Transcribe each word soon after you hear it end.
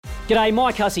G'day,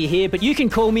 Mike Hussey here, but you can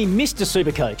call me Mr.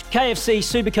 Supercoach. KFC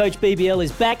Supercoach BBL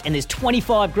is back and there's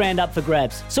 25 grand up for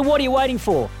grabs. So what are you waiting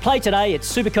for? Play today at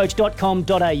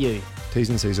supercoach.com.au. T's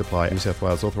and C's apply. New South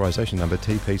Wales authorisation number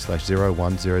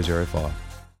TP/01005.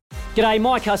 G'day,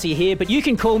 Mike Hussey here, but you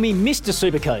can call me Mr.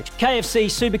 Supercoach. KFC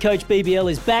Supercoach BBL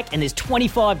is back and there's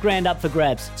 25 grand up for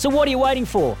grabs. So what are you waiting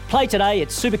for? Play today at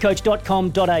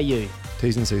supercoach.com.au.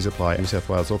 T's and C's apply. New South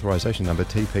Wales authorisation number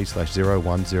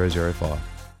TP/01005.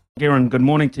 Kieran, good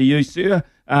morning to you, sir.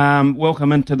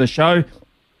 Welcome into the show.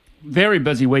 Very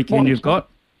busy weekend you've got.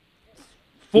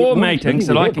 Four meetings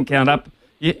that I can count up.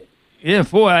 Yeah,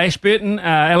 for Ashburton,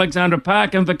 Alexandra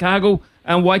Park, Invercargill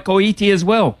and Waikoiti as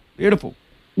well. Beautiful.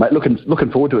 Mate,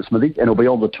 looking forward to it, Smithy, and it'll be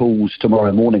on the tools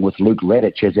tomorrow morning with Luke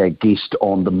Radich as our guest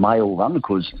on the mail run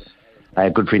because our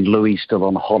good friend Louis is still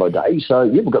on holiday. So,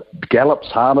 yeah, we've got gallops,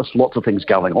 harness, lots of things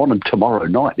going on, and tomorrow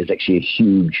night there's actually a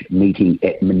huge meeting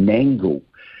at Menangle.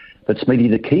 But, Smithy,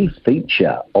 the key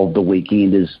feature of the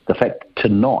weekend is the fact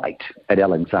tonight at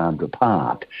Alexandra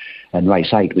Park and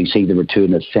race 8, we see the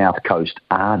return of South Coast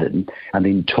Arden, and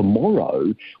then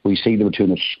tomorrow we see the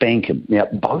return of Spankham. Now,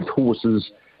 both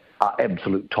horses are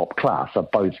absolute top class.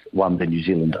 They've both won the New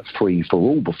Zealand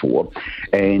free-for-all before,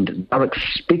 and are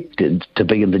expected to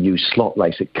be in the new slot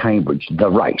race at Cambridge, the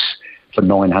race, for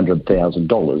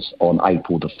 $900,000 on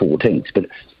April the 14th. But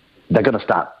they're going to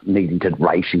start needing to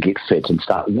race and get fit and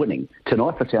start winning.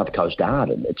 Tonight for South Coast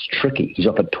Arden, it's tricky. He's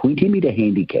off a 20-metre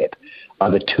handicap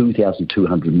over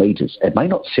 2,200 metres. It may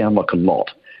not sound like a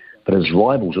lot, but his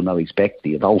rivals will know he's back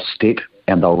there. They'll step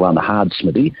and they'll run hard,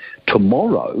 Smithy.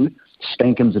 Tomorrow,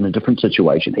 Spankham's in a different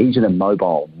situation. He's in a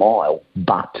mobile mile,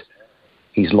 but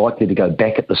he's likely to go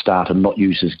back at the start and not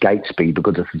use his gate speed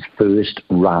because it's his first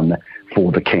run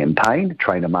for the campaign.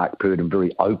 Trainer Mark Purdon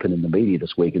very open in the media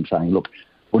this week and saying, look,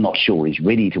 we're not sure he's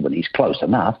ready to win. He's close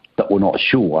enough, but we're not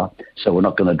sure, so we're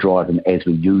not going to drive him as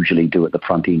we usually do at the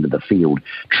front end of the field.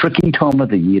 Tricky time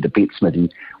of the year to bet,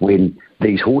 Smithy, when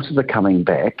these horses are coming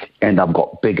back and they've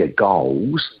got bigger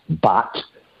goals, but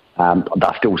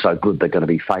they're still so good they're going to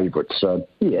be favourites. So,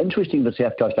 yeah, interesting for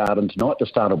South Coast Arden tonight. The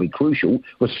start will be crucial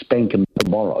with Spankham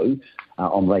tomorrow.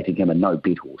 I'm rating him a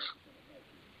no-bet horse.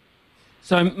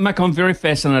 So, Mick, I'm very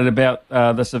fascinated about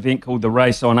this event called the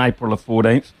race on April the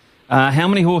 14th. How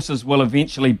many horses will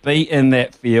eventually be in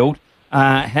that field?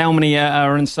 How many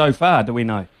are in so far, do we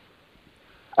know?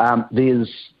 There's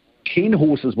 10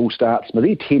 horses will start,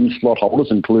 Smithy, 10 slot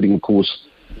holders, including, of course,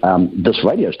 this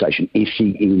radio station,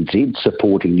 SENZ,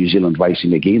 supporting New Zealand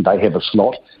racing again. They have a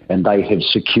slot, and they have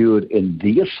secured in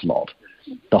their slot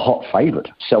the hot favourite,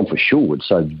 Self-Assured,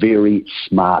 so very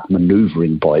smart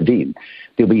manoeuvring by them.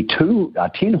 There'll be 10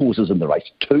 horses in the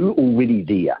race, 2 already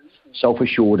there.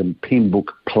 Self-Assured and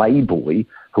Pembroke Playboy,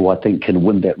 who I think can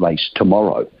win that race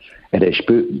tomorrow at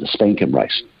Ashburton, the Spankham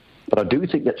race. But I do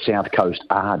think that South Coast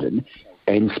Arden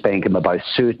and Spankham are both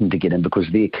certain to get in because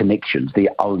their connections,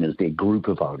 their owners, their group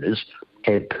of owners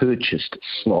have purchased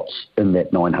slots in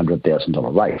that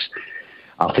 $900,000 race.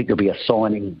 I think there'll be a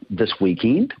signing this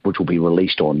weekend, which will be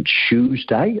released on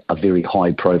Tuesday. A very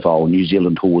high-profile New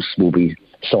Zealand horse will be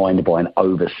signed by an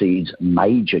overseas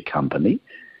major company.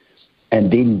 And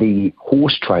then the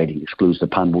horse trading exclusive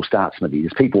pun will start, Smithy.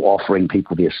 There's people offering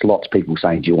people their slots, people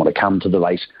saying, do you want to come to the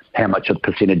race? How much of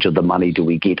percentage of the money do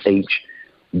we get each?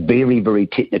 Very, very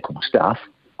technical stuff.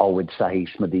 I would say,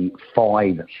 Smithy,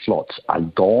 5 slots are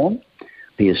gone.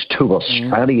 There's 2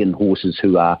 Australian horses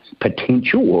who are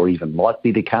potential or even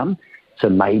likely to come. So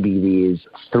maybe there's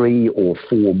 3 or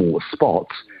 4 more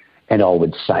spots. And I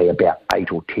would say about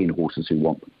 8 or 10 horses who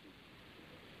want them.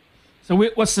 So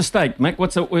what's the stake, Mick?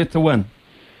 What's it worth to win?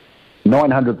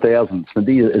 900,000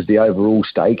 is the overall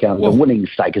stake. The winning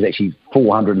stake is actually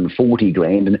 440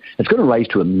 grand, and it's going to raise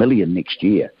to $1 million next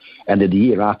year. And in the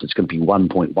year after, it's going to be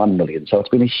 1.1 million. So it's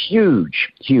been a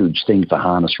huge, huge thing for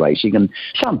harness racing. And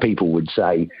some people would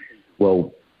say,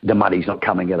 well, the money's not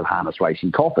coming out of harness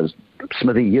racing coffers.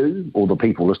 Smithy, you or the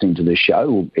people listening to this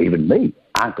show, or even me,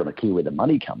 aren't going to care where the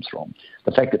money comes from.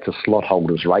 The fact that it's a slot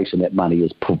holders race and that money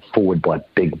is put forward by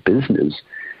big business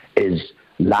is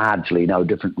largely no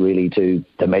different really to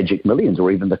the Magic Millions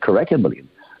or even the Karaka Million.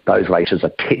 Those races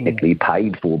are technically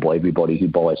paid for by everybody who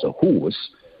buys a horse,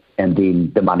 and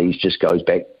then the money just goes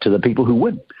back to the people who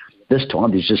win. This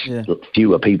time there's just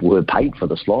fewer people who have paid for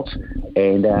the slots,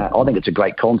 and I think it's a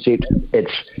great concept.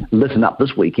 It's listen up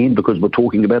this weekend because we're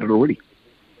talking about it already.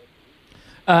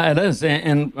 It is,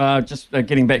 and just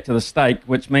getting back to the stake,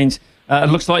 which means it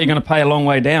looks like you're going to pay a long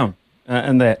way down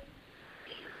in that.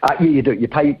 Yeah, you do. You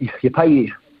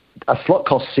pay a slot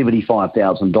costs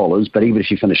 $75,000, but even if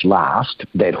you finish last,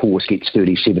 that horse gets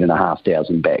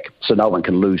 $37,500 back. So no one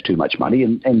can lose too much money,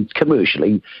 and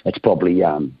commercially, it's probably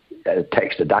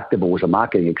tax deductible as a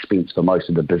marketing expense for most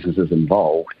of the businesses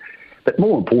involved. But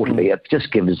more importantly, it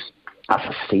just gives us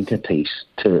a centrepiece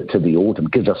to the autumn,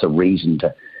 gives us a reason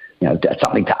to,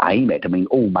 something to aim at. I mean,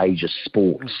 all major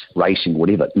sports, racing,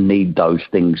 whatever, need those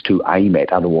things to aim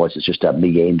at. Otherwise, it's just a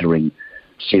meandering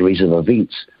series of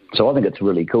events. So I think it's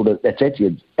really cool. That's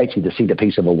actually the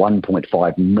centrepiece of a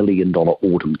 $1.5 million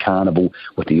autumn carnival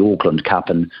with the Auckland Cup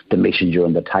and the Messenger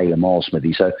and the Taylor Mile,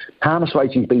 Smithy. So harness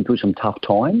racing's been through some tough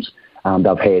times.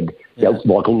 They've had,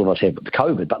 like all of us have with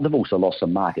COVID, but they've also lost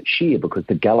some market share because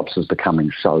the gallops is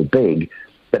becoming so big.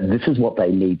 But this is what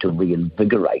they need to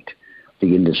reinvigorate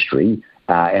the industry.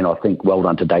 And I think well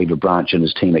done to David Branch and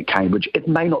his team at Cambridge. It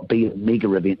may not be a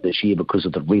mega event this year because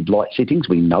of the red light settings.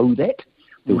 We know that.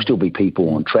 There will still be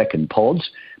people on track and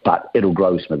pods, but it'll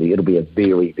grow, Smithy. It'll be a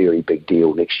very, very big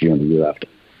deal next year and the year after.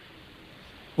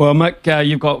 Well, Mick,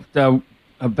 you've got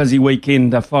a busy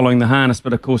weekend following the harness,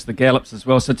 but of course the gallops as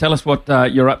well. So tell us what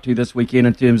you're up to this weekend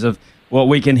in terms of what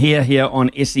we can hear here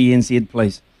on SENZ,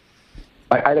 please.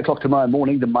 At 8 o'clock tomorrow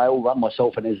morning, the mail run,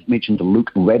 myself and, as mentioned,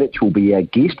 Luke Radich will be our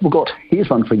guest. Here's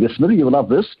one for you, Smithy. You'll love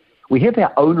this. We have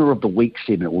our Owner of the Week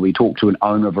segment where we talk to an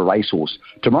owner of a racehorse.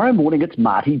 Tomorrow morning, it's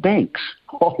Marty Banks,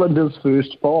 Hollander's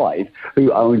First Five,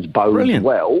 who owns Bowden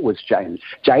Well with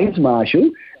James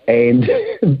Marshall and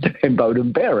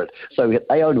Bowden Barrett. So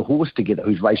they own a horse together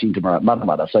who's racing tomorrow at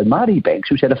Matamata. So Marty Banks,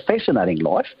 who's had a fascinating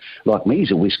life, like me,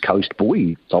 he's a West Coast boy.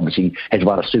 He obviously has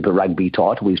won a Super Rugby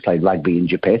title. He's played rugby in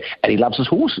Japan, and he loves his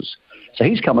horses. So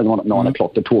he's coming on at 9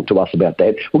 o'clock to talk to us about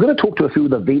that. We're going to talk to a few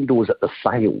of the vendors at the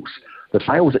sales. The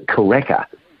sales at Karaka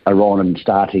are on and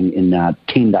starting in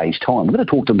 10 days' time. We're going to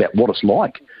talk to them about what it's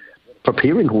like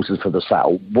preparing horses for the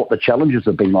sale, what the challenges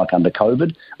have been like under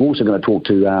COVID. We're also going to talk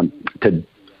to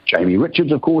Jamie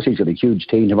Richards, of course. He's got a huge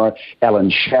team tomorrow. Alan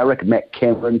Sharrock, Matt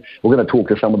Cameron. We're going to talk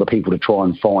to some of the people to try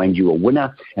and find you a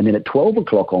winner. And then at 12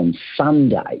 o'clock on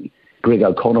Sunday, Greg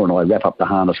O'Connor and I wrap up the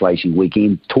harness racing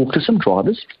weekend, talk to some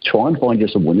drivers, try and find you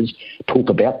some winners, talk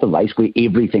about the race, where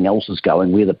everything else is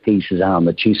going, where the pieces are on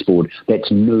the chessboard. That's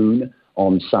noon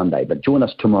on Sunday. But join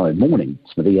us tomorrow morning,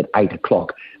 Smithy, at 8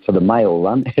 o'clock for the mail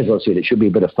run. As I said, it should be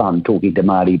a bit of fun talking to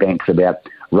Marty Banks about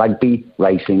rugby,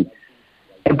 racing,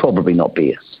 and probably not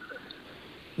beer.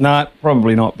 No,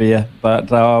 probably not beer,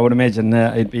 but I would imagine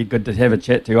it'd be good to have a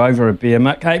chat to over a beer.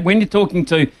 Okay, when you're talking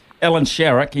to Alan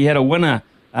Sharrock, he had a winner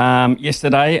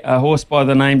yesterday, a horse by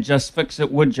the name Just Fix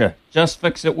It Would Ya. Just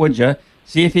Fix It Would Ya.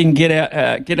 See if you can get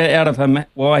out of him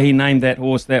why he named that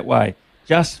horse that way.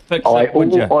 Just Fix It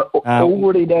Would Ya. I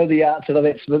already know the answer to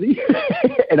that, Smithy,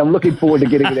 and I'm looking forward to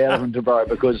getting it out of him tomorrow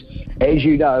because, as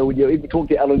you know, when you even talk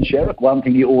to Alan Sharrock, one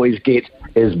thing you always get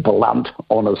is blunt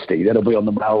honesty. That'll be on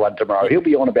the mail run tomorrow. He'll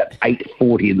be on about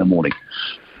 8:40 in the morning.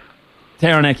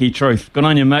 Taranaki Truth. Good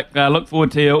on you, Mick. Look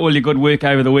forward to all your good work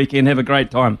over the weekend. Have a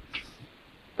great time.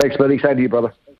 Thanks, buddy. Same to you, brother.